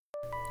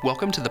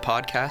Welcome to the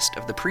podcast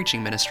of the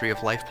preaching ministry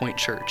of Life Point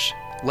Church,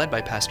 led by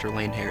Pastor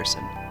Lane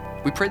Harrison.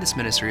 We pray this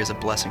ministry is a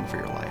blessing for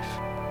your life.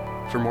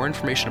 For more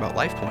information about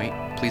Life Point,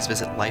 please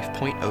visit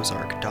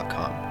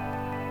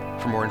lifepointozark.com.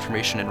 For more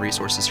information and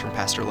resources from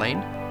Pastor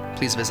Lane,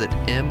 please visit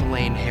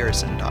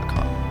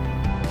mlaneharrison.com.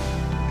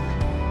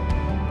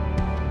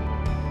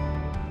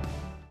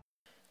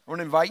 I want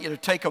to invite you to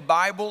take a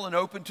Bible and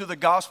open to the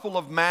Gospel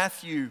of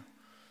Matthew.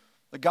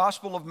 The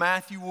Gospel of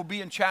Matthew will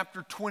be in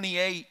chapter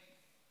 28.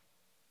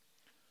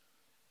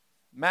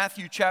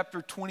 Matthew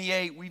chapter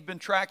 28. We've been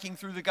tracking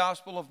through the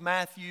Gospel of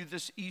Matthew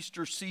this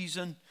Easter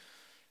season.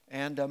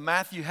 And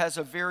Matthew has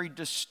a very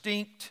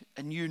distinct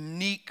and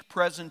unique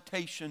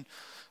presentation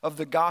of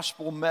the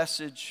gospel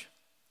message.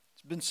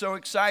 It's been so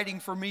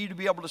exciting for me to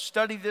be able to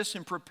study this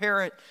and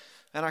prepare it.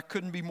 And I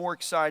couldn't be more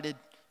excited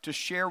to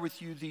share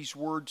with you these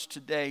words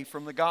today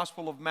from the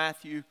Gospel of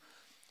Matthew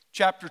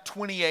chapter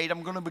 28.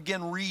 I'm going to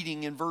begin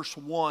reading in verse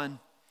 1.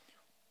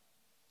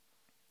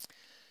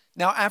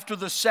 Now after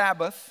the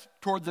Sabbath,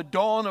 toward the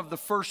dawn of the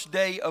first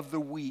day of the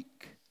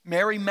week,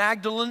 Mary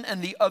Magdalene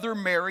and the other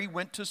Mary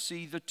went to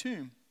see the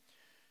tomb.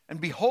 And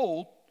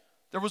behold,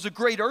 there was a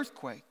great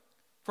earthquake,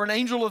 for an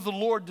angel of the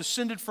Lord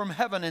descended from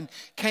heaven and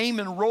came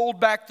and rolled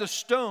back the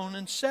stone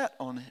and sat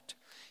on it.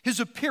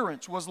 His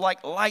appearance was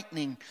like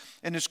lightning,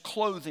 and his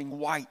clothing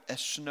white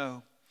as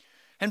snow.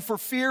 And for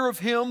fear of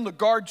him, the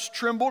guards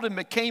trembled and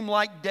became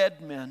like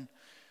dead men.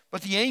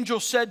 But the angel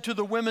said to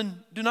the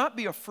women, "Do not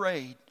be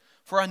afraid,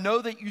 for I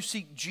know that you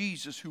seek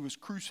Jesus who was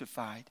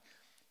crucified.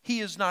 He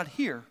is not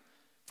here,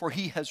 for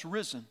he has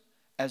risen,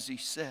 as he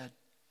said.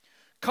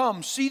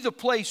 Come, see the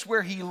place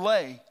where he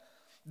lay.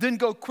 Then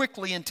go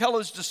quickly and tell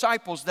his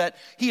disciples that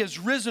he has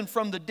risen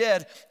from the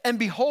dead. And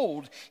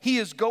behold, he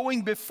is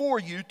going before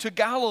you to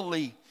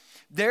Galilee.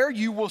 There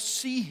you will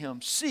see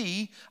him.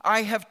 See,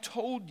 I have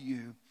told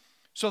you."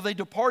 So they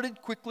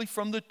departed quickly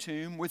from the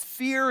tomb with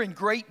fear and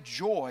great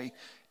joy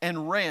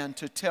and ran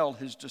to tell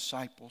his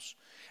disciples.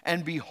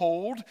 And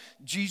behold,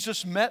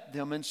 Jesus met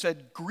them and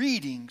said,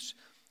 "Greetings."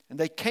 And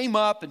they came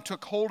up and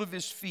took hold of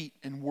his feet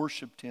and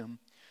worshiped him.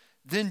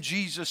 Then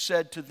Jesus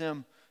said to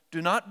them,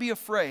 "Do not be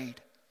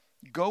afraid.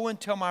 Go and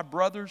tell my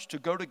brothers to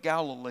go to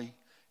Galilee,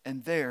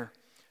 and there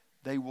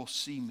they will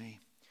see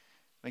me."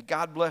 May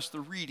God bless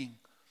the reading,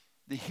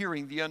 the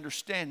hearing, the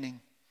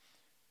understanding,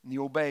 and the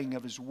obeying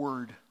of his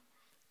word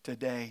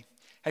today.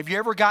 Have you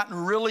ever gotten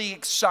really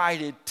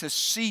excited to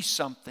see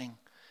something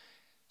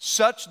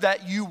such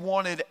that you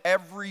wanted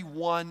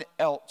everyone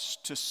else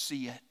to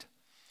see it?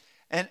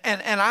 And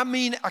I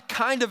mean a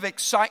kind of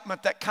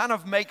excitement that kind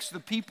of makes the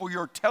people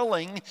you're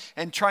telling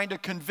and trying to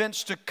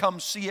convince to come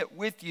see it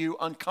with you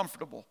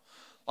uncomfortable.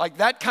 Like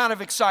that kind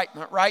of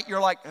excitement, right? You're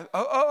like,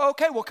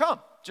 okay, well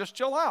come, just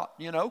chill out,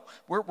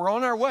 we're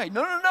on our way.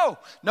 No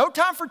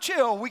time for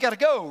chill, we got to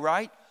go,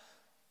 right?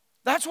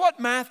 That's what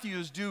Matthew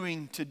is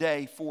doing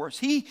today for us.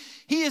 He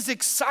is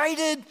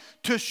excited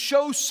to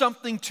show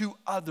something to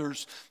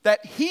others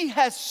that he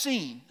has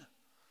seen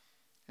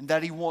and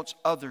that he wants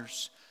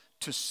others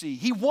to see.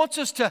 He wants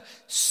us to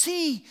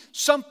see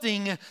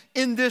something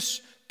in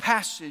this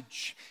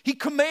passage. He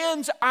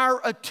commands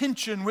our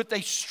attention with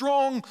a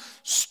strong,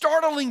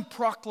 startling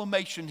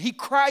proclamation. He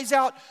cries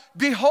out,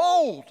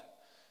 "Behold,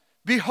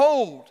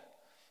 behold,"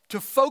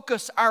 to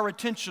focus our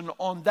attention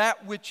on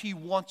that which he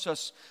wants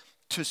us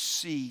to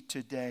see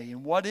today.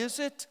 And what is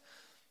it?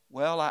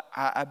 Well,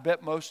 I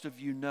bet most of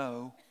you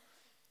know.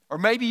 Or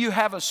maybe you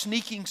have a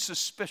sneaking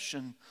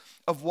suspicion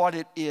of what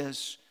it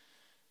is.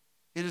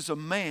 It is a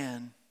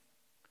man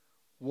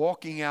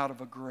walking out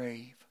of a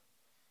grave,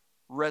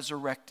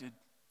 resurrected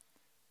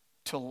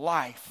to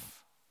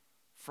life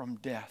from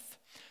death.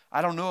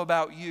 I don't know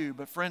about you,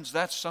 but friends,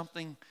 that's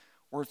something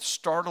worth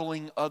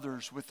startling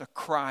others with a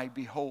cry,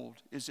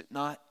 "Behold," is it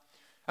not?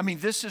 I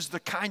mean, this is the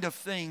kind of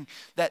thing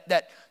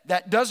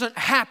that doesn't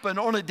happen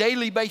on a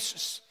daily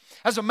basis.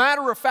 As a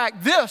matter of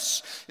fact,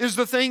 this is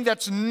the thing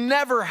that's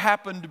never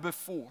happened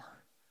before.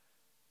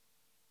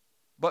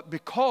 But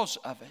because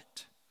of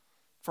it,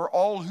 for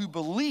all who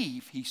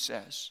believe, he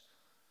says,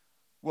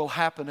 will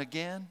happen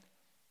again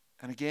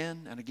and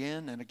again and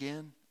again and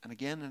again and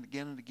again and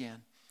again and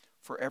again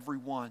for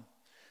everyone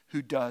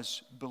who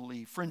does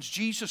believe. Friends,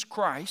 Jesus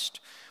Christ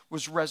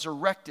was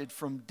resurrected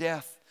from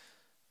death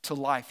to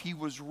life. He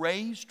was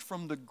raised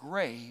from the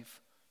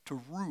grave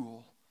to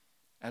rule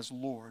as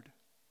Lord.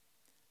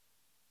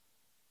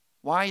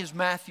 Why is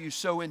Matthew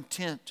so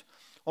intent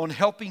on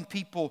helping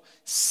people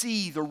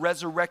see the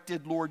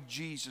resurrected Lord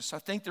Jesus? I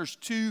think there's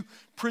two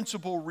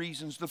principal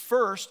reasons. The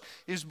first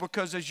is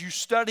because as you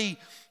study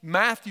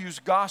Matthew's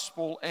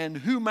gospel and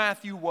who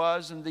Matthew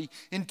was and the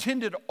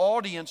intended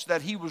audience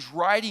that he was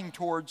writing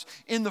towards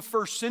in the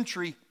first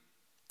century,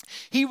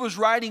 he was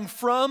writing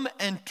from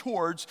and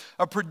towards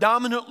a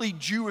predominantly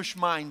Jewish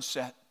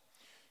mindset.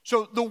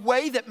 So the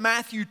way that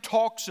Matthew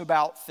talks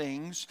about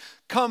things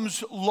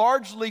comes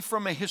largely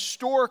from a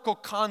historical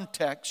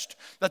context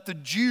that the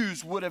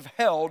Jews would have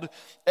held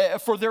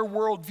for their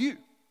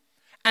worldview.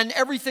 And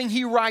everything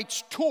he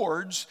writes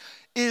towards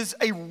is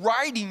a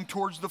writing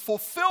towards the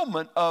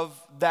fulfillment of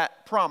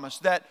that promise,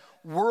 that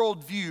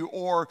worldview,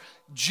 or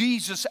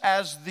Jesus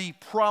as the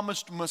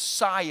promised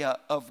Messiah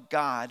of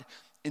God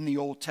in the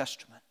Old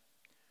Testament.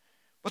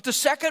 But the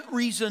second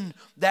reason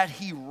that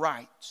he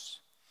writes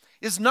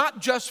is not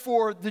just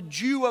for the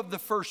Jew of the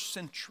first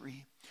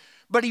century,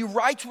 but he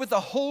writes with a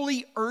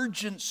holy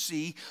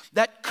urgency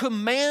that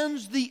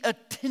commands the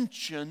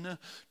attention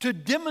to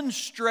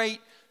demonstrate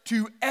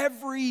to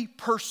every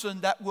person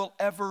that will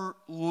ever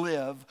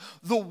live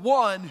the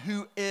one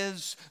who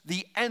is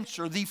the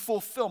answer, the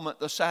fulfillment,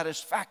 the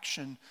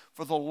satisfaction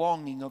for the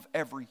longing of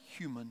every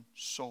human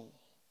soul.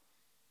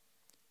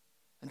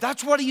 And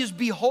that's what he is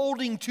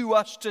beholding to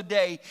us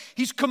today.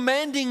 He's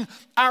commanding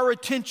our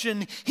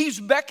attention. He's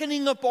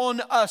beckoning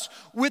upon us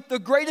with the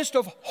greatest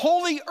of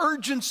holy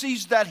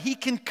urgencies that he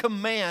can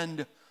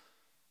command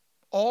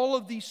all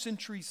of these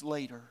centuries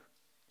later.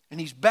 And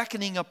he's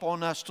beckoning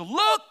upon us to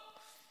look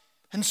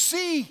and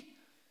see,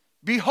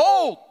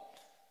 behold,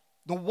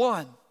 the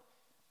one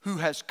who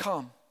has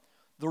come,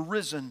 the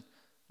risen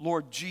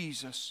Lord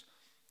Jesus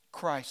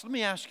Christ. Let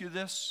me ask you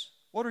this.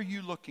 What are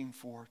you looking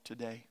for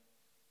today?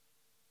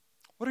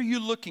 What are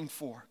you looking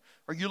for?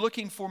 Are you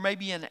looking for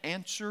maybe an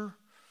answer,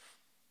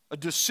 a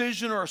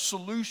decision, or a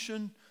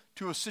solution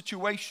to a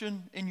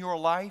situation in your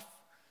life?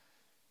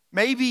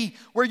 Maybe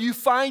where you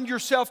find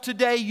yourself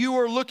today, you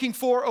are looking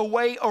for a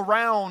way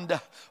around,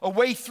 a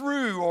way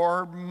through,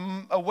 or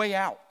a way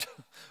out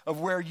of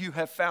where you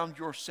have found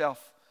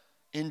yourself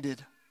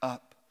ended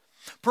up.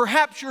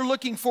 Perhaps you're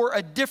looking for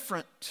a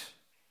different,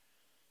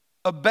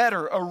 a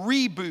better, a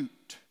reboot,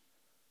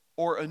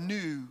 or a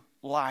new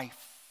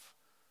life.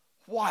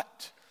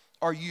 What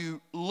are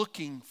you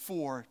looking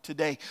for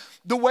today?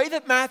 The way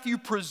that Matthew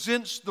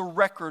presents the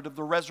record of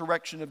the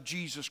resurrection of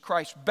Jesus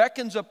Christ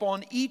beckons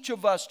upon each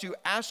of us to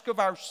ask of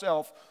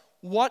ourselves,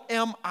 what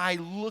am I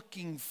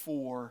looking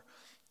for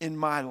in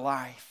my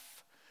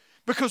life?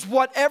 Because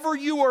whatever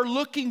you are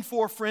looking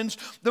for, friends,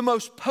 the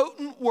most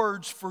potent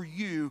words for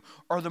you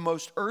are the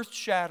most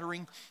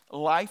earth-shattering,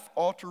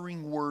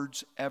 life-altering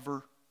words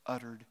ever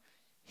uttered.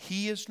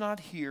 He is not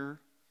here.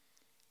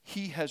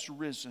 He has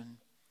risen,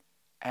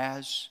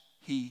 as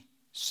he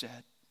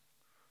said.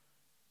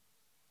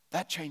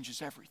 That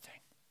changes everything.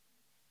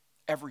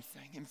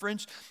 Everything. And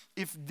friends,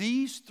 if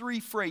these three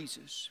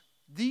phrases,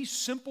 these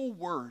simple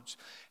words,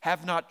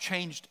 have not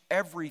changed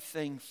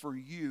everything for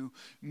you,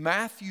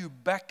 Matthew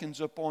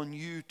beckons upon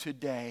you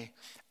today,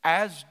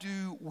 as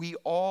do we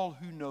all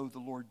who know the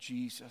Lord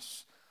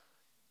Jesus.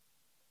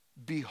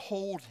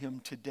 Behold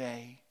him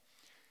today,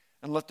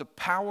 and let the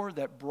power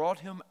that brought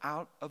him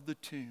out of the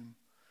tomb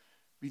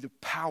be the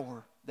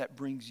power that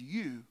brings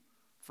you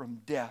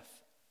from death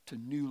to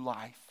new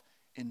life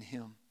in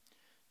him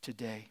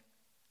today.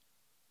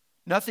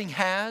 Nothing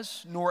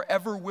has nor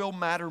ever will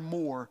matter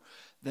more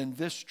than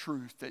this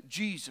truth, that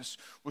Jesus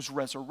was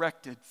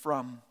resurrected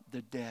from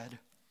the dead.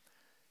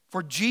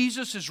 For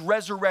Jesus is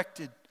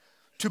resurrected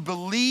to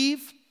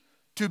believe,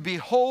 to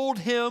behold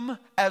him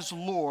as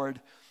Lord,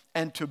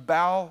 and to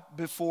bow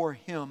before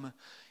him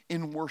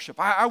in worship.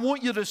 I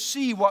want you to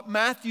see what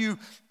Matthew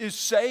is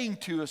saying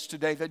to us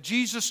today, that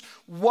Jesus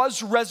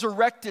was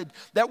resurrected,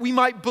 that we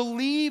might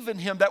believe in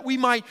him, that we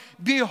might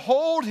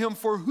behold him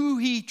for who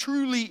he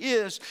truly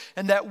is,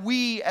 and that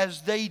we,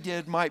 as they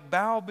did, might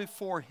bow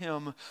before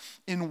him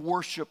in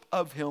worship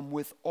of him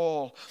with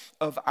all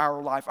of our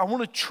life. I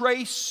want to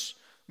trace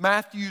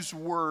Matthew's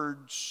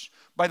words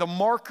by the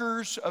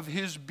markers of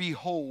his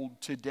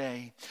behold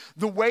today.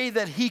 The way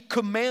that he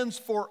commands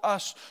for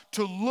us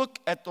to look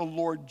at the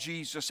Lord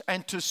Jesus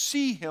and to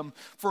see him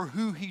for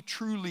who he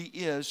truly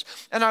is.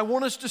 And I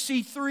want us to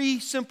see three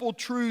simple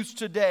truths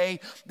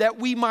today, that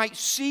we might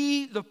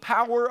see the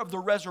power of the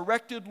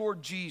resurrected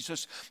Lord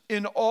Jesus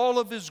in all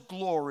of his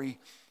glory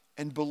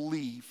and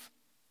believe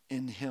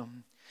in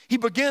him. He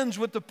begins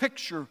with the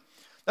picture.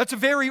 That's a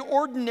very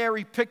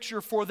ordinary picture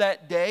for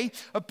that day,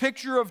 a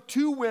picture of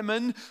two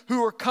women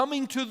who are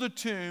coming to the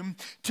tomb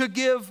to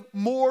give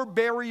more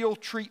burial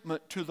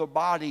treatment to the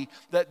body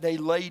that they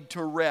laid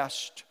to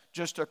rest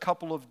just a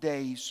couple of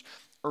days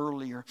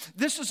earlier.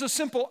 This is a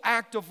simple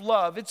act of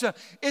love.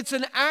 It's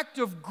an act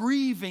of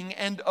grieving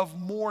and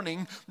of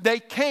mourning. They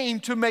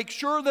came to make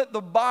sure that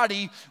the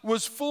body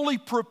was fully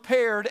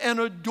prepared and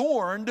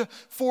adorned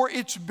for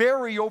its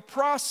burial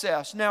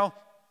process. Now,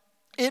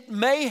 it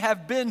may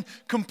have been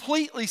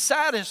completely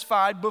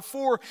satisfied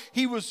before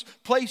he was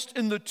placed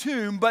in the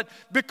tomb, but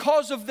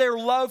because of their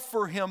love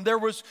for him, there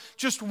was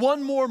just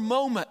one more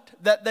moment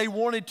that they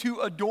wanted to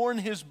adorn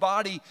his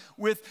body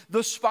with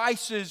the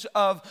spices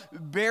of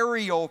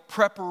burial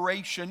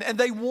preparation. And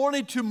they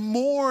wanted to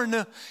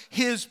mourn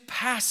his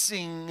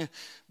passing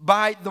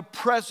by the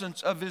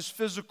presence of his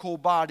physical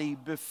body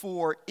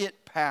before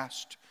it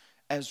passed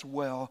as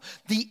well.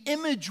 The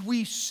image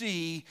we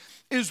see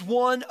is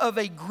one of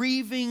a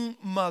grieving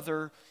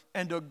mother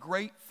and a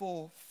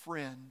grateful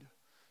friend.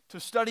 To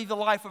study the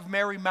life of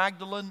Mary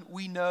Magdalene,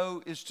 we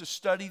know, is to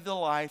study the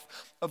life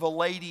of a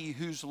lady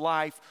whose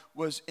life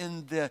was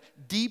in the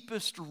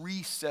deepest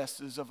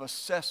recesses of a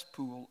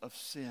cesspool of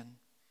sin.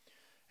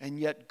 And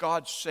yet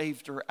God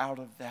saved her out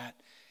of that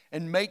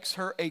and makes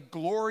her a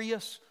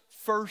glorious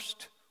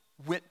first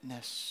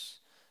witness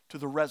to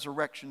the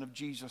resurrection of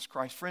Jesus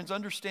Christ. Friends,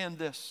 understand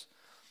this,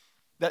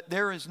 that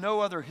there is no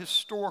other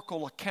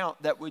historical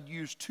account that would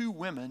use two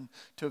women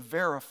to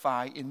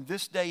verify in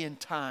this day and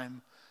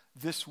time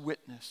this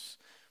witness.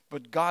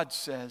 But God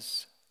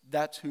says,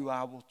 that's who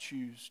I will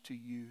choose to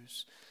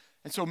use.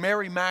 And so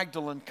Mary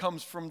Magdalene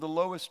comes from the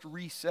lowest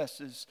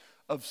recesses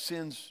of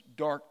sin's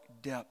dark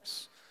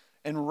depths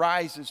and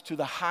rises to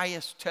the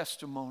highest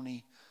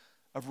testimony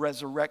of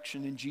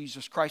resurrection in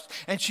Jesus Christ.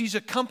 And she's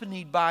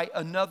accompanied by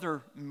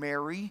another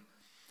Mary.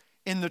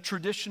 In the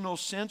traditional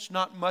sense,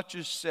 not much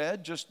is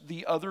said, just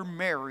the other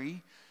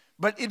Mary.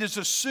 But it is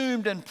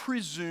assumed and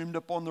presumed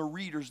upon the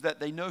readers that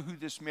they know who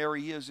this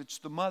Mary is. It's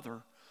the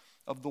mother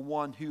of the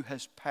one who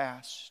has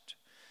passed.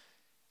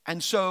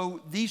 And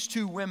so these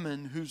two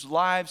women whose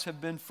lives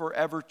have been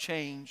forever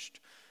changed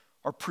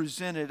are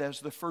presented as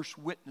the first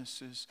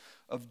witnesses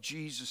of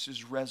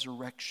Jesus'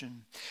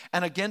 resurrection.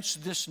 And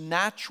against this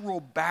natural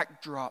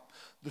backdrop,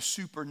 the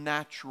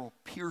supernatural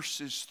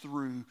pierces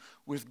through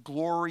with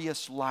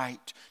glorious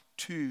light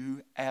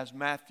to, as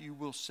Matthew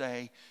will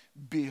say,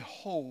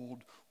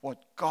 behold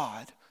what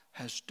God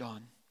has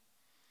done.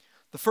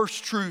 The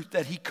first truth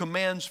that he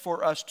commands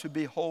for us to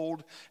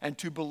behold and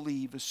to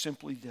believe is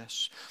simply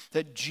this,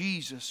 that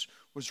Jesus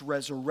was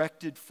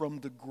resurrected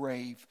from the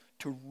grave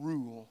to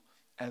rule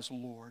as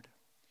Lord.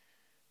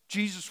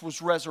 Jesus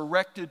was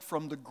resurrected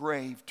from the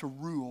grave to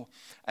rule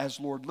as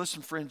Lord.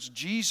 Listen, friends,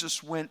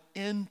 Jesus went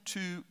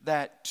into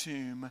that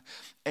tomb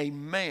a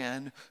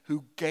man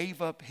who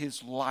gave up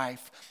his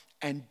life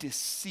and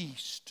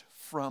deceased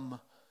from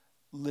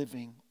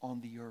living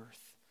on the earth.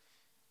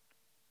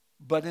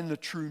 But in the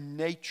true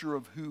nature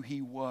of who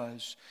he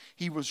was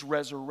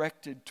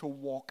resurrected to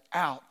walk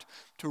out,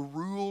 to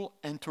rule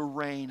and to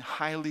reign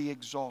highly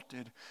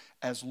exalted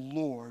as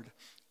Lord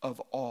of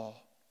all.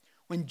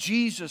 When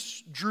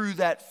Jesus drew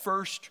that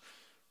first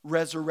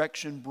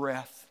resurrection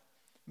breath,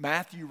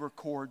 Matthew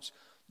records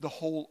the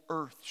whole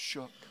earth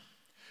shook.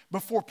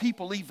 Before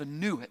people even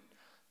knew it,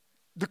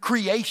 the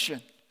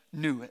creation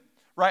knew it.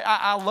 Right?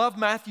 I love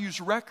Matthew's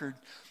record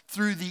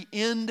through the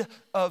end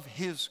of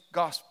his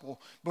gospel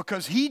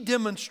because he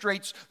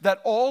demonstrates that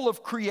all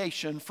of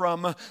creation,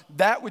 from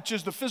that which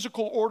is the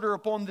physical order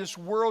upon this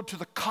world to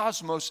the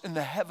cosmos and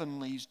the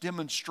heavenlies,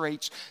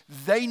 demonstrates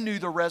they knew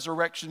the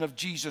resurrection of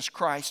Jesus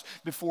Christ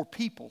before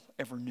people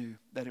ever knew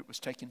that it was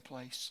taking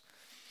place.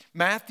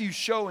 Matthew's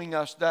showing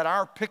us that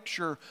our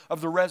picture of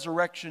the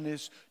resurrection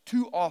is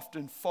too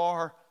often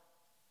far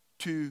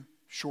too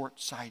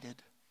short-sighted.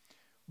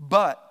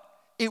 But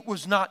it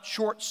was not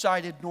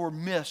short-sighted nor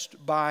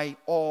missed by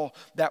all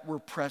that were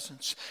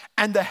present.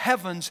 And the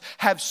heavens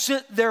have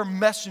sent their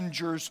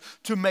messengers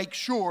to make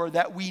sure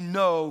that we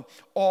know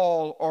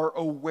all are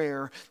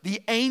aware.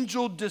 The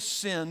angel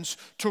descends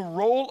to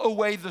roll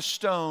away the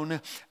stone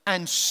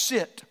and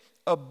sit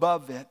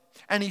above it.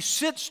 And he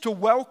sits to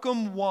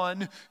welcome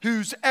one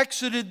who's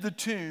exited the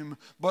tomb,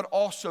 but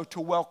also to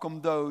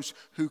welcome those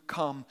who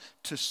come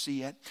to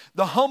see it.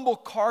 The humble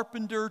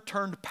carpenter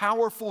turned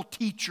powerful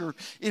teacher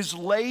is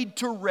laid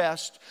to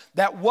rest,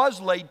 that was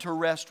laid to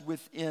rest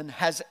within,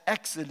 has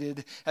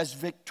exited as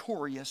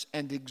victorious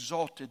and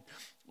exalted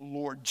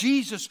Lord.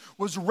 Jesus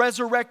was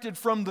resurrected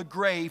from the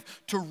grave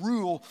to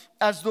rule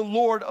as the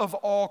Lord of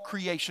all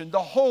creation. The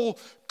whole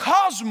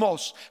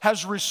cosmos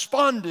has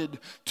responded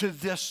to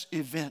this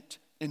event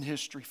in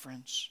history,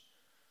 friends.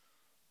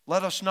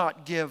 Let us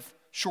not give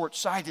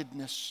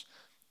short-sightedness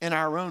in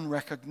our own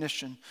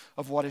recognition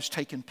of what has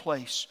taken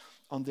place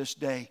on this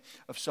day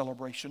of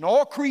celebration.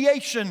 All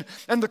creation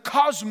and the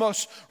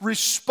cosmos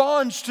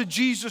responds to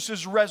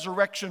Jesus'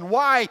 resurrection.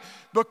 Why?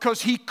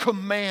 Because he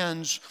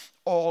commands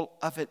all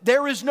of it.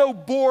 There is no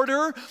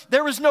border,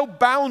 there is no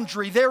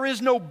boundary, there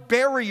is no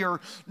barrier,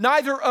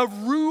 neither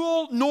of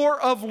rule nor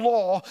of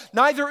law,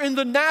 neither in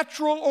the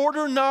natural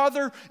order,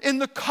 neither in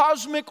the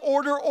cosmic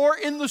order or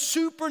in the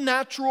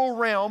supernatural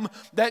realm,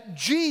 that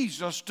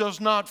Jesus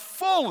does not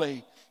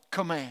fully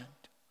command.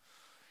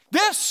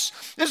 This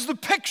is the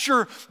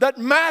picture that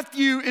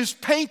Matthew is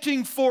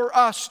painting for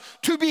us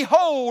to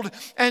behold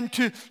and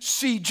to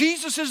see.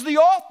 Jesus is the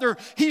author.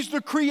 He's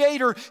the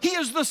creator. He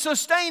is the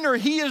sustainer.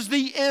 He is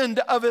the end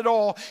of it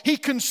all. He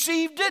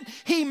conceived it.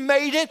 He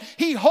made it.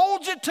 He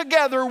holds it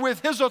together with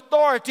his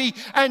authority.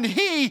 And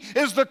he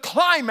is the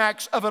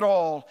climax of it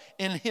all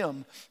in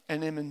him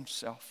and in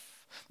himself.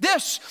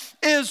 This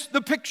is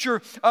the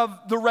picture of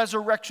the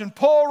resurrection.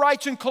 Paul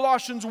writes in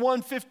Colossians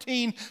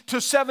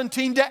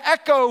 1:15-17 to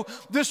echo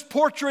this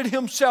portrait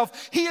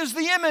himself. He is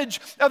the image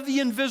of the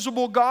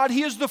invisible God.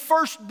 He is the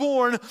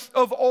firstborn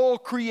of all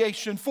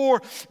creation.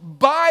 For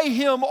by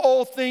him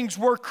all things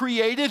were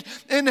created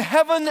in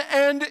heaven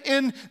and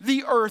in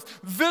the earth,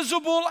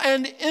 visible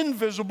and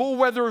invisible,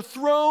 whether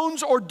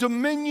thrones or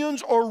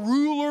dominions or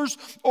rulers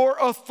or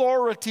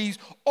authorities.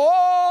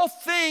 All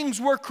things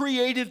were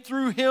created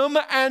through him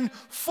and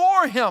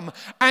for him,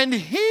 and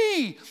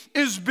he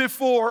is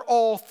before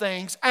all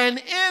things, and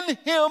in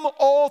him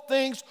all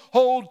things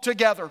hold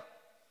together.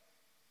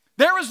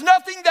 There is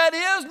nothing that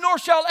is, nor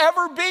shall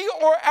ever be,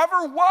 or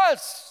ever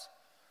was.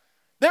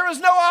 There is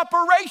no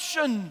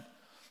operation.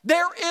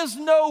 There is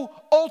no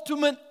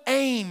ultimate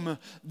aim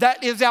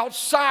that is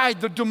outside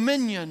the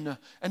dominion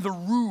and the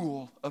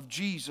rule of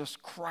Jesus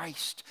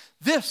Christ.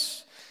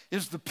 This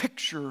is the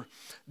picture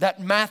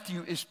that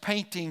Matthew is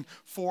painting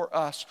for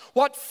us.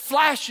 What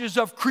flashes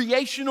of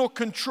creational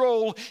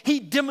control he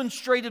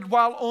demonstrated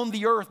while on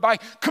the earth by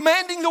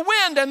commanding the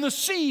wind and the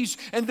seas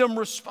and them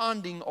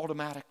responding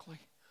automatically.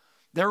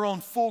 They're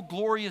on full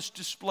glorious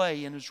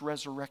display in his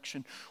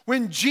resurrection.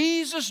 When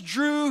Jesus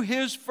drew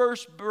his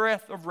first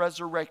breath of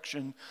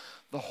resurrection,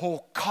 the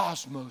whole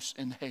cosmos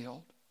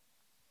inhaled.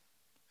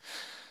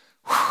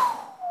 Whew.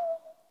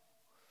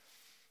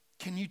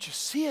 Can you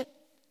just see it?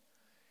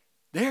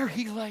 There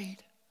he laid,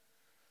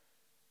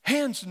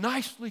 hands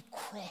nicely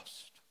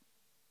crossed,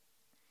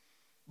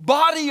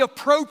 body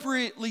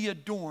appropriately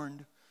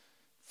adorned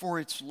for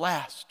its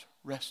last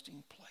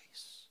resting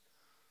place.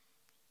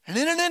 And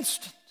in an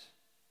instant,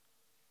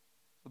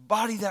 the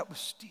body that was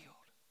steeled,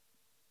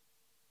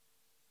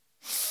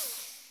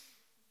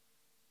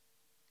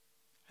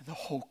 and the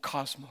whole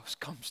cosmos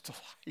comes to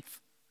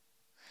life.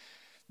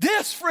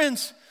 This,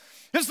 friends,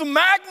 is the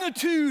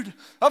magnitude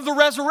of the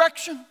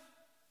resurrection.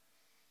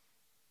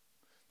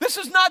 This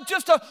is not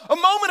just a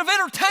moment of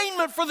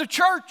entertainment for the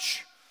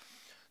church.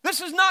 This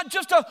is not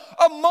just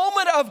a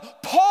moment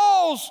of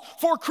pause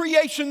for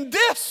creation.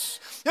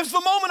 This is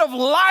the moment of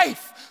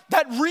life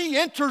that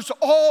re-enters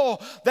all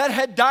that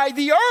had died.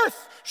 The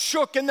earth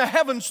shook and the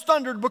heavens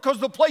thundered because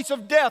the place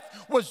of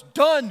death was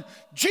done.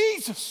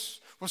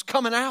 Jesus was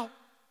coming out.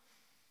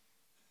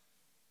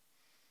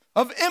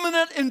 Of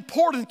eminent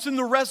importance in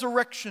the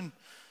resurrection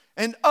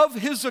and of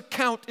his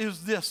account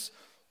is this: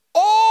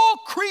 all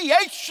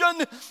creation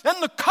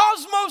and the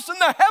cosmos and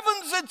the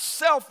heavens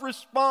itself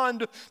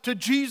respond to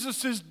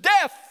Jesus'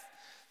 death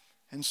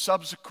and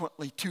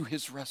subsequently to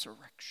his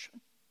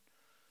resurrection.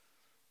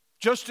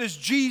 Just as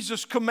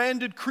Jesus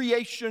commanded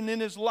creation in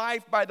his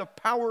life by the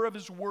power of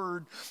his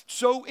word,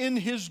 so in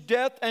his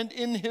death and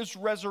in his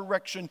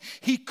resurrection,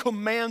 he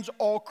commands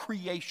all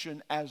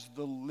creation as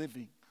the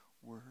living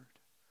word.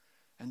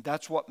 And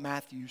that's what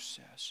Matthew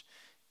says.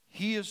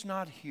 He is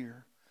not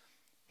here.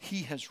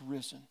 He has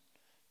risen,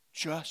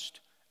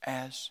 just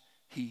as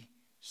he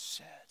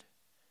said.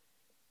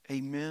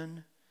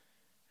 Amen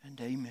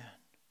and amen.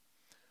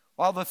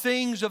 While the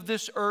things of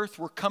this earth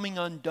were coming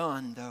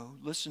undone, though,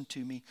 listen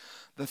to me,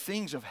 the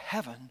things of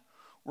heaven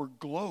were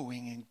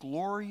glowing in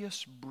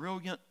glorious,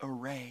 brilliant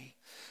array.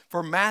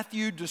 For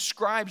Matthew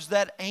describes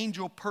that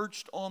angel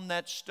perched on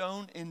that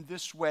stone in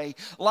this way: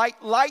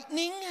 like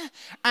lightning,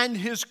 and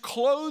his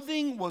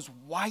clothing was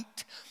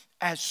white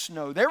as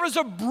snow. There is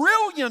a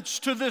brilliance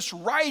to this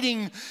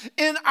writing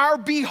in our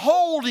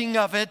beholding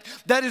of it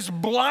that is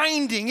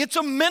blinding. It's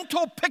a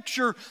mental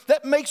picture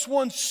that makes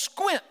one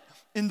squint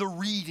in the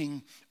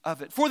reading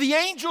of it. For the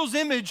angel's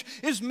image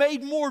is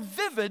made more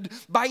vivid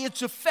by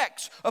its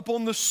effects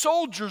upon the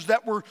soldiers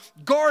that were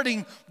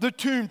guarding the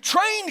tomb.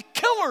 Trained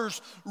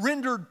killers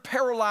rendered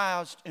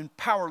paralyzed and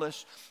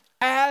powerless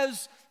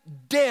as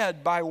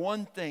dead by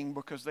one thing,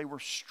 because they were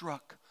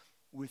struck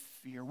with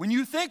fear. When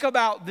you think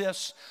about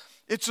this,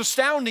 it's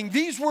astounding.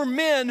 These were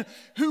men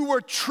who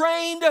were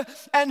trained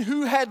and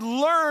who had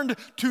learned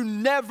to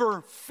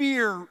never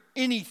fear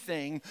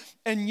anything.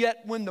 And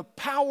yet when the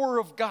power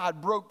of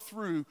God broke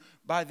through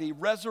by the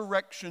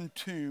resurrection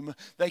tomb,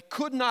 they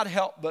could not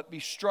help but be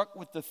struck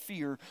with the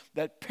fear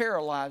that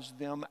paralyzed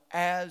them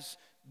as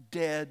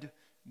dead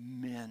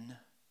men.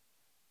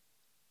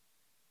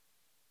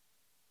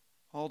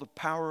 All the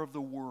power of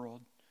the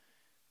world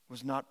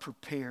was not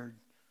prepared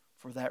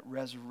for that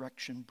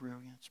resurrection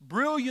brilliance.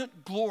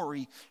 Brilliant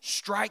glory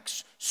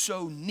strikes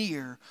so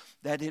near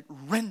that it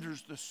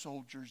renders the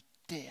soldiers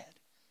dead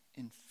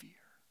in fear.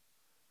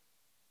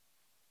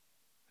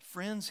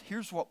 Friends,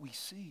 here's what we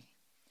see.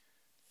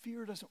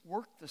 Fear doesn't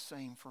work the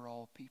same for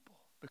all people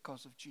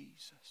because of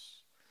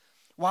Jesus.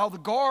 While the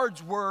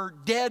guards were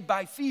dead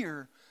by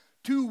fear,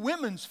 two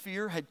women's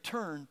fear had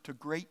turned to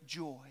great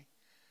joy.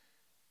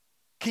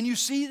 Can you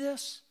see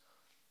this?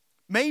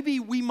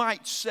 Maybe we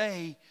might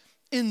say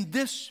in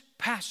this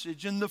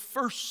passage in the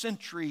first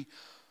century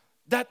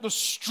that the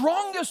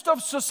strongest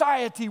of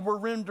society were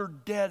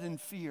rendered dead in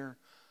fear,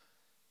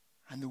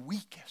 and the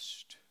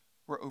weakest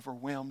were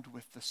overwhelmed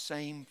with the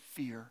same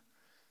fear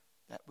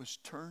that was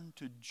turned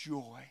to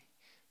joy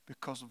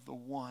because of the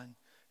one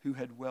who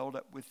had welled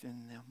up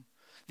within them.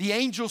 The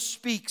angel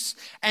speaks,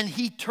 and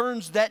he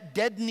turns that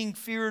deadening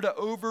fear to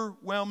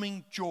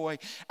overwhelming joy.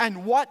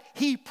 And what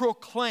he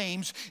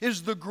proclaims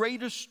is the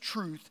greatest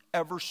truth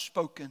ever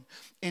spoken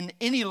in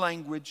any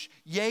language,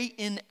 yea,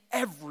 in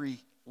every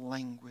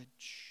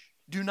language.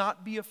 Do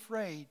not be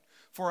afraid,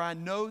 for I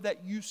know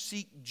that you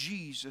seek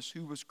Jesus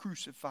who was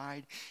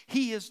crucified.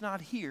 He is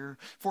not here,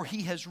 for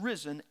he has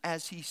risen,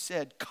 as he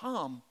said.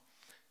 Come,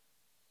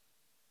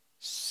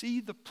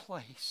 see the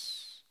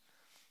place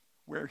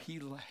where he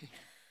lay.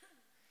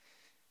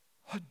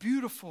 What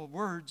beautiful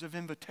words of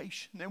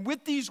invitation. And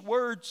with these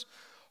words,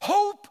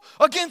 Hope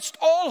against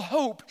all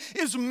hope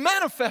is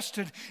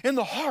manifested in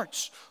the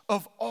hearts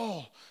of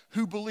all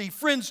who believe.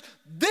 Friends,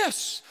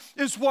 this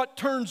is what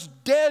turns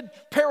dead,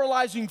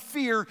 paralyzing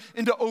fear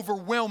into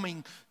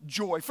overwhelming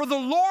joy. For the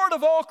Lord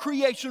of all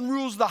creation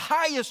rules the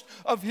highest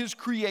of his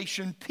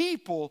creation,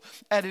 people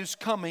at his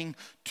coming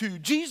too.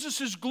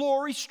 Jesus'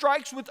 glory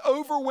strikes with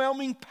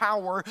overwhelming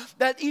power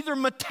that either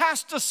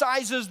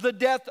metastasizes the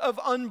death of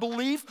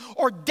unbelief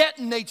or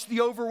detonates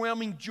the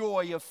overwhelming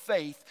joy of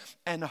faith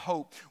and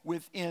hope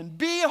within.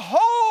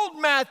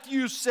 Behold,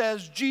 Matthew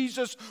says,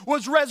 Jesus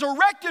was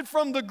resurrected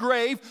from the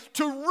grave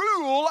to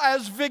rule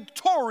as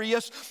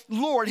victorious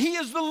Lord. He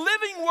is the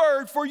living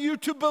word for you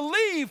to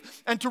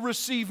believe and to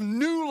receive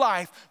new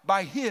life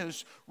by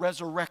his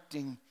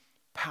resurrecting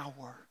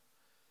power.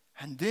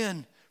 And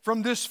then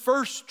from this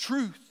first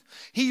truth,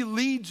 he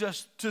leads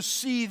us to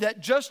see that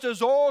just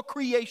as all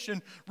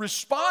creation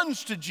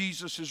responds to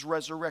Jesus'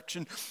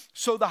 resurrection,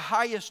 so the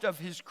highest of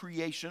his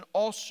creation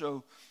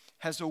also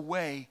has a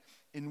way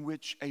in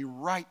which a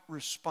right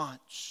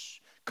response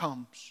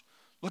comes.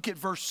 Look at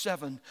verse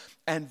 7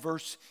 and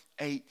verse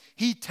 8.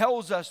 He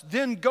tells us,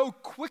 then go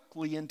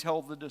quickly and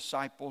tell the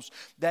disciples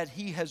that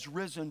he has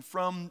risen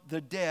from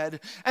the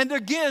dead. And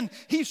again,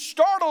 he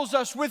startles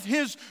us with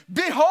his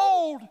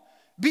behold.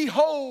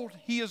 Behold,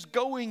 he is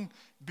going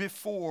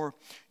before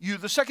you.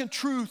 The second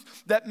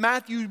truth that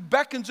Matthew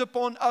beckons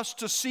upon us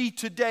to see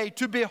today,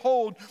 to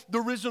behold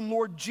the risen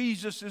Lord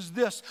Jesus, is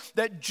this: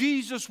 that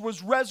Jesus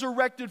was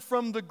resurrected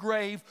from the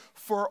grave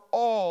for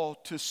all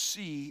to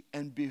see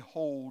and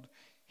behold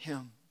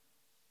him.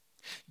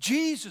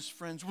 Jesus,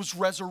 friends, was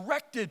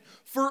resurrected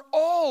for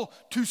all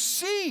to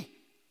see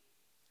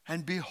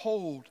and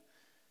behold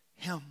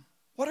him.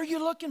 What are you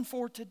looking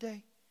for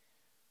today?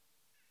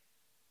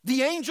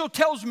 The angel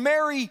tells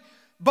Mary,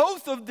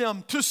 both of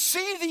them, to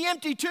see the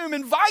empty tomb,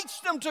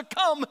 invites them to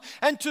come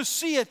and to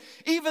see it.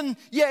 Even,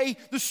 yea,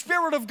 the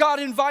Spirit of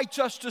God invites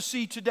us to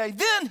see today.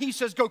 Then he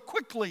says, go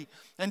quickly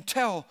and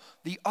tell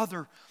the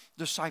other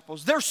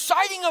disciples. Their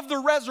sighting of the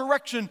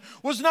resurrection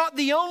was not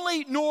the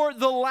only nor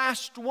the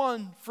last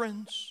one,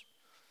 friends.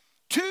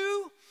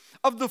 2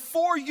 of the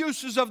 4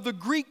 uses of the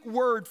Greek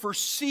word for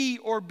see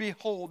or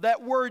behold,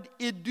 that word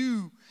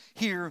idou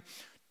here,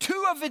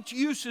 2 of its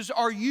uses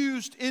are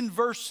used in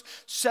verse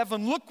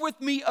 7. Look with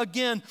me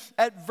again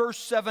at verse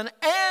 7.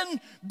 And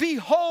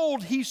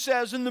behold, he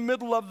says in the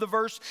middle of the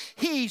verse,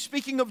 he,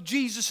 speaking of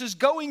Jesus, is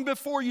going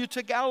before you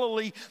to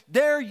Galilee.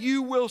 There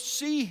you will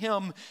see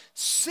him.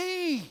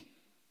 See,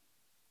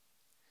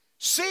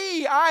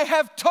 I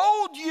have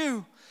told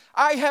you.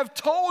 I have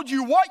told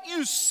you what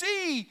you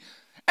see.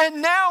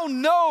 And now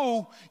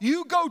know,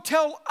 you go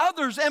tell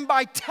others, and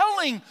by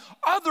telling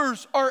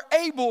others are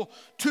able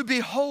to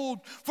behold.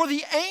 For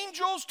the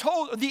angel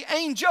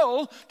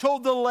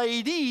told the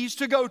ladies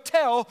to go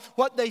tell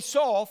what they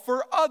saw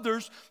for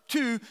others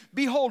to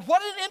behold.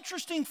 What an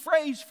interesting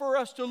phrase for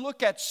us to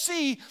look at.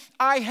 See,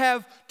 I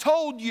have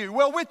told you.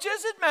 Well, which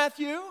is it,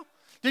 Matthew?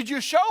 Did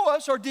you show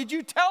us or did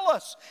you tell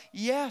us?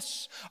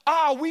 Yes.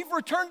 We've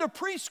returned to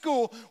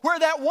preschool where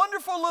that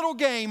wonderful little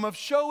game of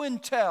show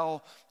and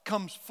tell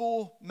comes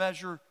full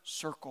measure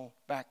circle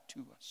back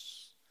to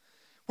us.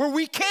 Where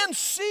we can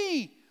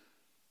see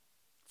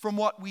from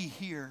what we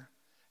hear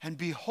and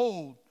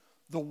behold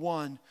the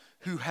one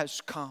who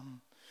has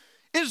come.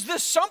 Is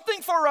this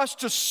something for us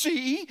to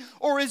see,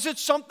 or is it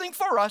something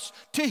for us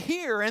to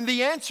hear? And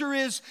the answer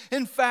is,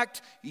 in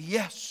fact,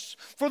 yes.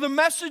 For the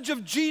message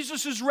of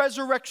Jesus'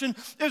 resurrection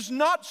is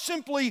not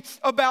simply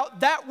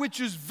about that which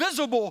is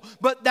visible,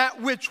 but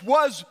that which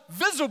was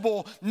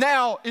visible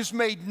now is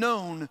made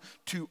known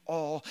to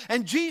all.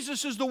 And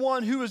Jesus is the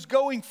one who is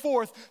going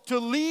forth to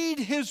lead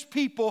his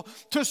people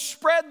to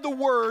spread the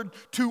word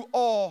to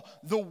all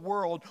the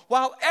world.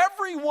 While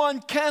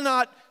everyone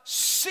cannot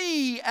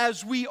see,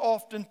 as we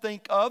often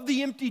think of,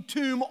 the empty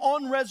tomb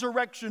on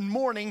resurrection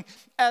morning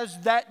as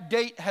that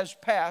date has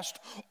passed,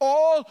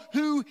 all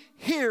who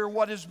hear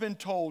what has been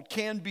told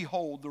can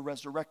behold the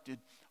resurrected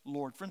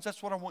Lord. Friends,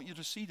 that's what I want you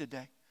to see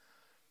today.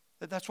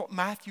 That's what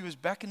Matthew is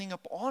beckoning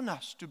up on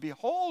us to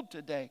behold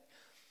today,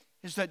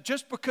 is that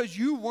just because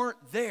you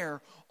weren't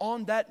there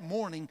on that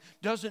morning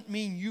doesn't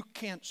mean you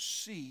can't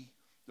see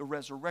the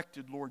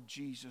resurrected Lord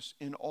Jesus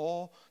in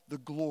all the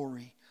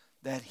glory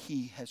that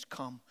he has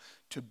come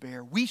to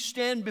bear. We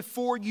stand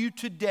before you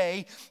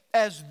today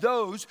as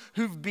those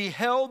who've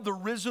beheld the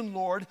risen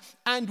Lord,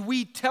 and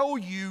we tell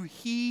you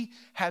he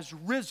has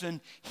risen.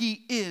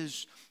 He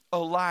is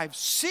alive.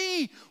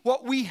 See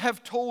what we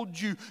have told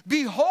you.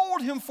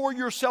 Behold him for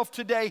yourself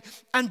today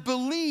and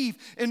believe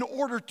in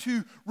order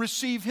to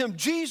receive him.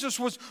 Jesus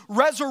was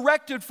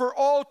resurrected for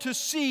all to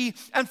see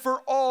and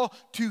for all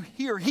to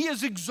hear. He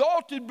is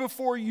exalted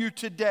before you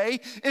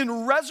today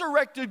in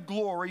resurrected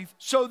glory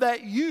so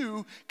that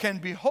you can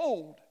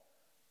behold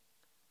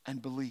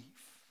and believe.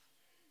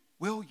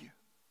 Will you?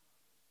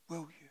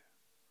 Will you?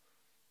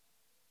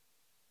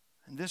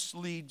 And this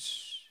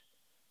leads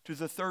to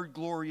the third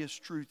glorious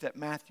truth that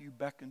Matthew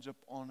beckons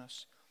upon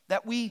us,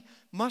 that we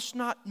must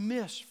not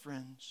miss,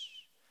 friends.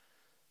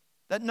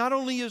 that not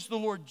only is the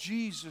Lord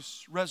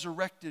Jesus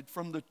resurrected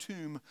from the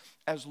tomb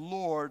as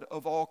Lord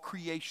of all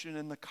creation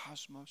and the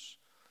cosmos,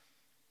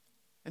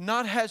 and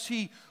not has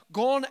He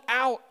gone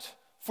out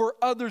for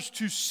others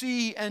to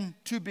see and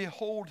to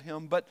behold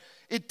Him, but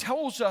it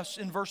tells us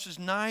in verses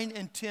 9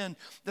 and 10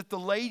 that the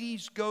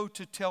ladies go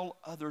to tell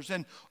others.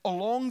 And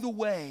along the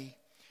way,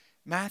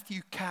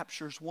 Matthew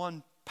captures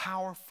one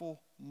powerful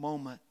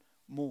moment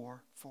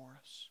more for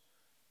us.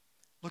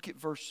 Look at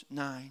verse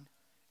 9.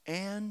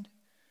 And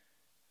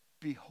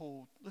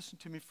behold. Listen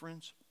to me,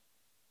 friends.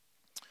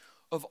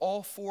 Of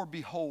all four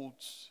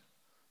beholds,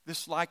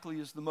 this likely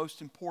is the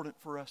most important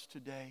for us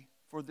today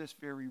for this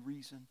very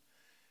reason.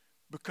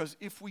 Because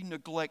if we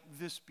neglect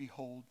this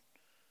behold,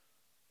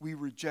 we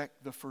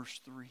reject the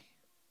first three.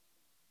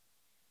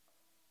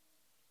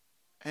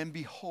 And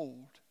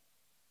behold,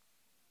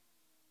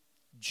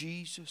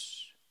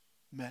 Jesus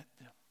met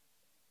them.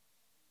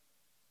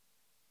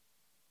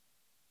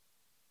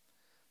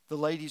 The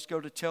ladies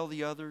go to tell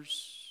the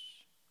others,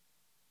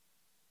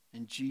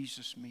 and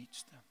Jesus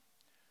meets them.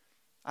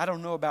 I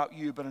don't know about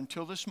you, but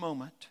until this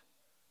moment,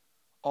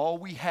 all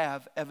we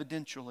have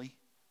evidentially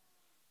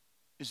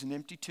is an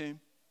empty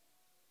tomb,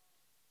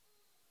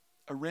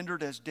 a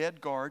rendered as dead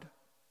guard,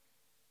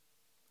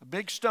 a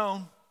big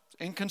stone. It's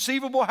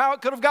inconceivable how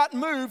it could have gotten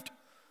moved,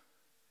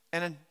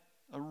 and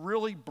a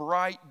really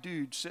bright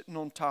dude sitting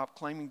on top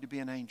claiming to be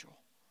an angel.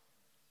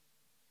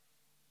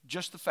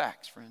 Just the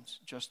facts, friends,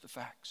 just the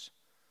facts.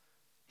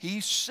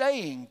 He's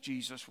saying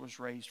Jesus was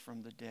raised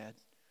from the dead,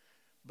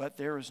 but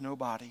there is no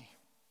body.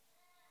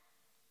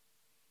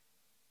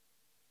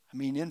 I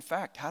mean, in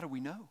fact, how do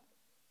we know?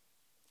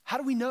 How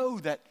do we know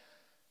that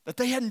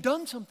they hadn't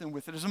done something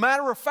with it? As a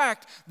matter of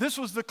fact, this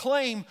was the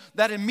claim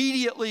that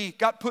immediately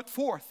got put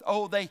forth.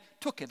 Oh, they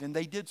took it and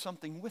they did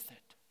something with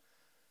it.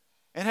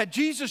 And had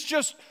Jesus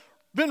just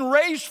been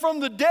raised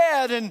from the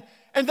dead and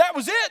that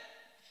was it,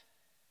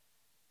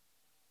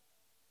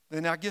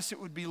 then I guess it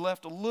would be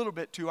left a little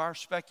bit to our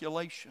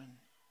speculation,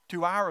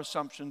 to our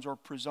assumptions or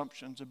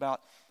presumptions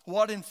about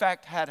what in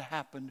fact had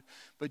happened.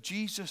 But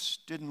Jesus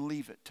didn't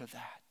leave it to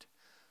that.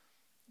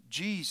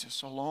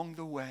 Jesus, along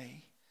the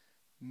way,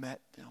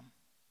 met them.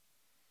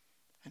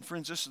 And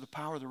friends, this is the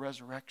power of the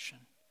resurrection.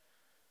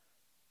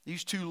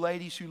 These two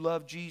ladies who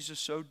loved Jesus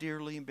so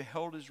dearly and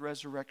beheld His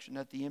resurrection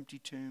at the empty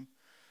tomb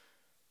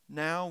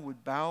now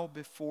would bow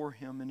before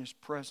Him in His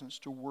presence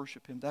to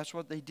worship Him. That's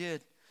what they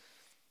did.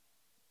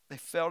 They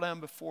fell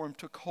down before Him,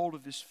 took hold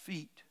of His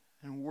feet,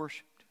 and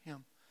worshiped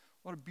Him.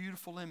 What a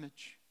beautiful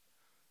image.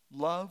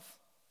 Love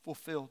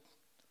fulfilled.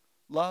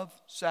 Love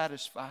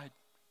satisfied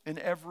in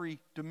every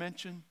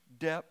dimension,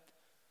 depth,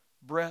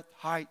 breadth,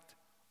 height,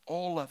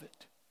 all of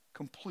it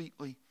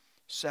completely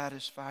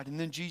satisfied. And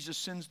then Jesus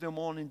sends them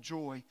on in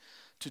joy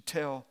to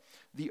tell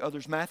the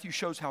others. Matthew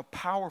shows how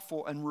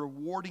powerful and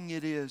rewarding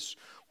it is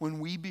when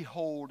we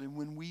behold and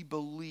when we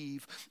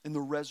believe in the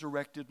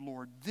resurrected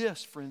Lord.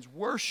 This, friends,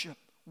 worship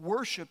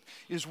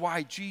is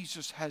why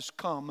Jesus has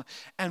come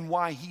and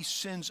why He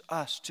sends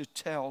us to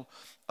tell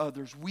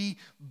others. We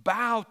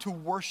bow to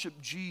worship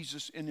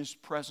Jesus in His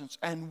presence,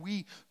 and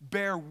we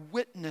bear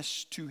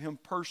witness to Him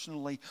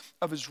personally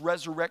of His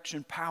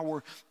resurrection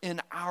power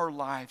in our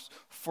lives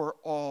for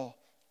all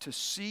to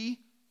see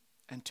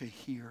and to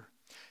hear.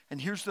 And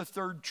here's the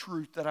third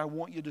truth that I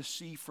want you to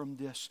see from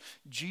this.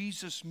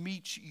 Jesus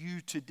meets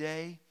you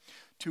today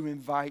to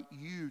invite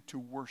you to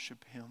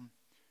worship Him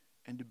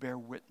and to bear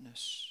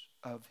witness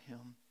of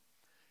Him.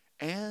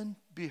 And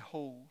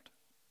behold,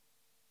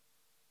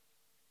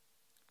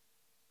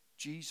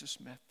 Jesus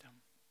met them.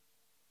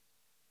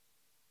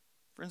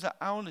 Friends,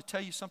 I want to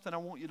tell you something I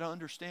want you to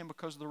understand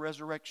because of the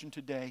resurrection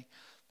today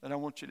that I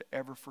want you to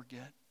ever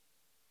forget.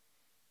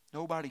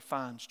 Nobody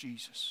finds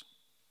Jesus.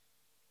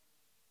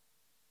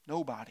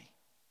 Nobody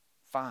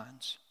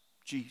finds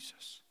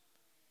Jesus.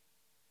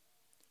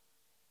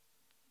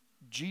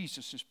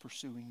 Jesus is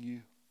pursuing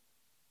you.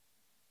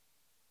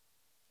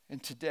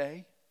 And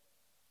today,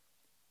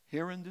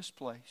 here in this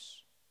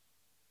place,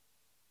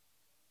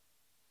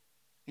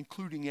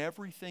 including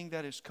everything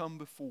that has come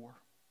before,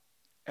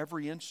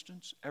 every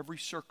instance, every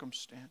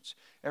circumstance,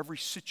 every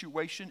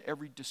situation,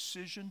 every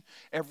decision,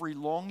 every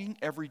longing,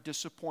 every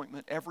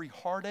disappointment, every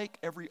heartache,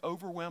 every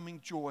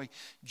overwhelming joy,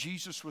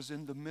 Jesus was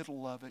in the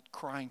middle of it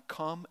crying,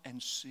 "Come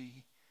and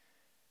see.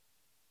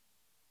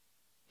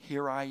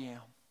 Here I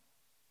am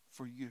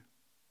for you."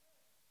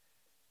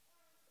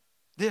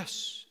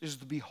 This is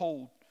the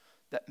behold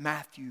that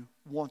Matthew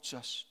wants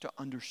us to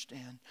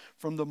understand.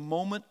 From the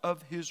moment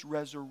of His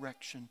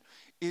resurrection,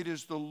 it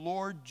is the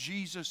Lord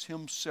Jesus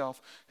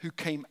Himself who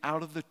came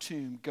out of the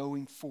tomb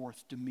going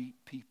forth to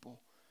meet people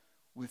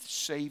with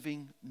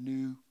saving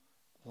new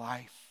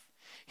life.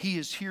 He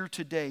is here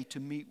today to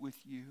meet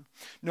with you.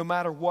 No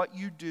matter what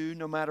you do,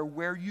 no matter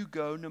where you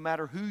go, no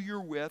matter who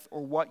you're with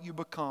or what you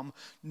become,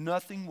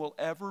 nothing will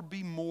ever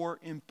be more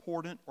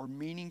important or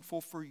meaningful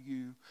for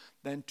you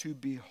than to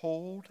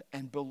behold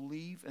and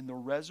believe in the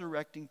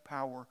resurrecting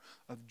power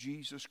of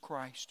Jesus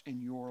Christ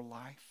in your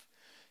life.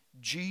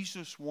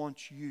 Jesus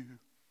wants you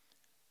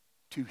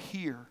to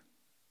hear,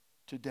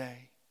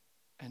 today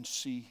and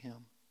see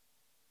him.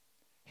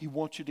 He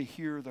wants you to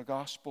hear the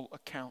gospel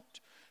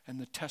account and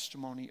the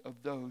testimony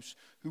of those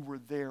who were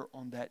there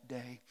on that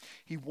day.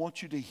 He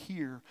wants you to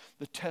hear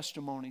the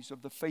testimonies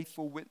of the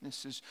faithful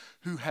witnesses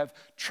who have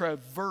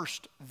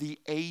traversed the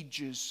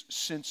ages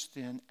since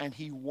then. And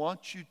he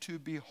wants you to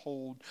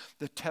behold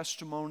the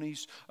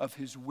testimonies of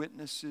his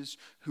witnesses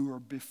who are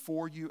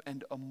before you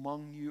and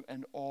among you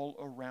and all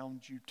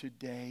around you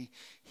today.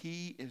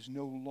 He is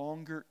no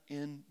longer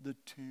in the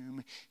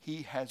tomb.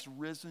 He has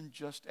risen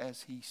just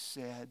as he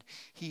said.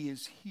 He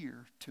is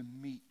here to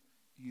meet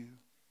you.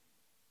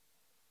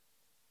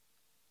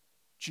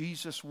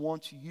 Jesus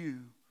wants you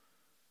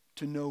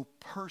to know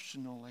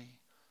personally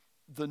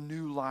the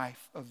new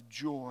life of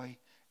joy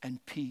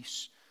and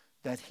peace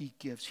that he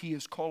gives. He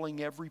is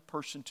calling every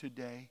person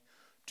today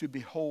to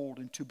behold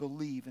and to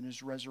believe in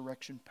his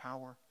resurrection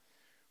power.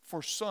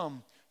 For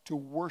some, to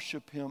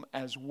worship him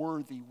as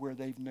worthy where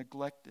they've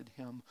neglected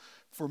him.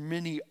 For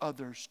many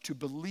others, to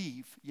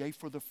believe, yea,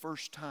 for the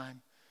first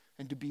time,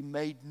 and to be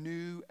made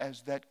new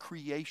as that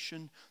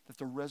creation that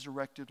the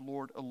resurrected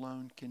Lord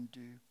alone can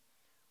do.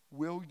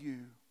 Will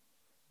you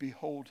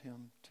behold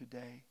him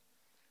today?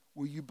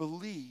 Will you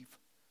believe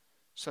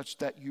such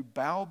that you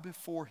bow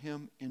before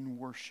him in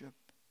worship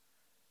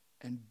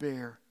and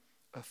bear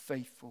a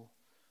faithful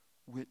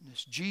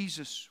witness?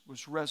 Jesus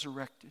was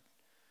resurrected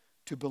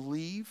to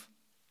believe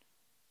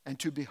and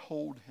to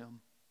behold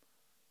him,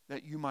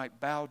 that you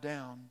might bow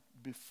down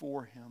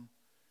before him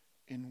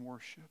in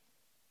worship.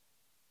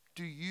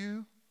 Do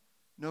you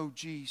know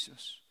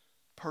Jesus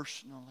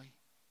personally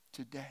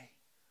today?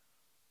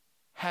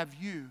 Have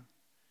you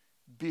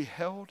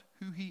beheld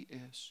who he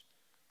is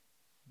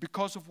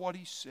because of what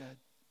he said,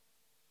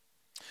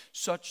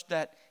 such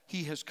that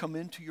he has come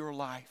into your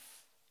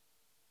life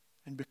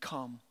and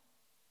become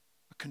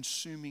a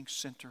consuming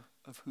center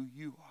of who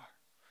you are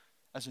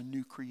as a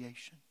new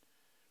creation?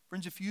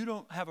 Friends, if you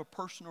don't have a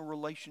personal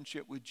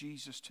relationship with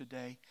Jesus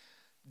today,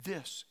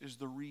 this is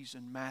the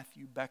reason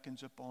Matthew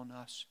beckons upon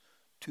us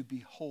to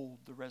behold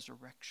the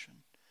resurrection.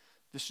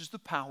 This is the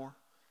power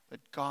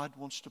that God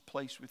wants to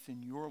place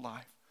within your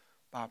life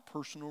by a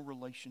personal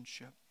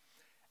relationship.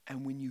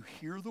 And when you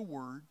hear the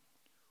word,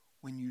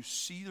 when you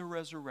see the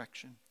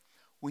resurrection,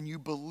 when you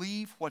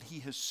believe what he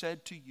has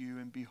said to you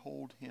and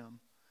behold him,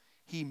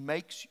 he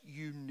makes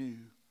you new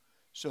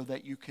so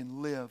that you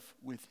can live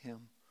with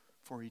him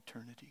for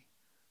eternity.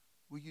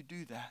 Will you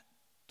do that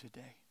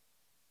today?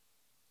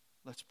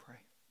 Let's pray.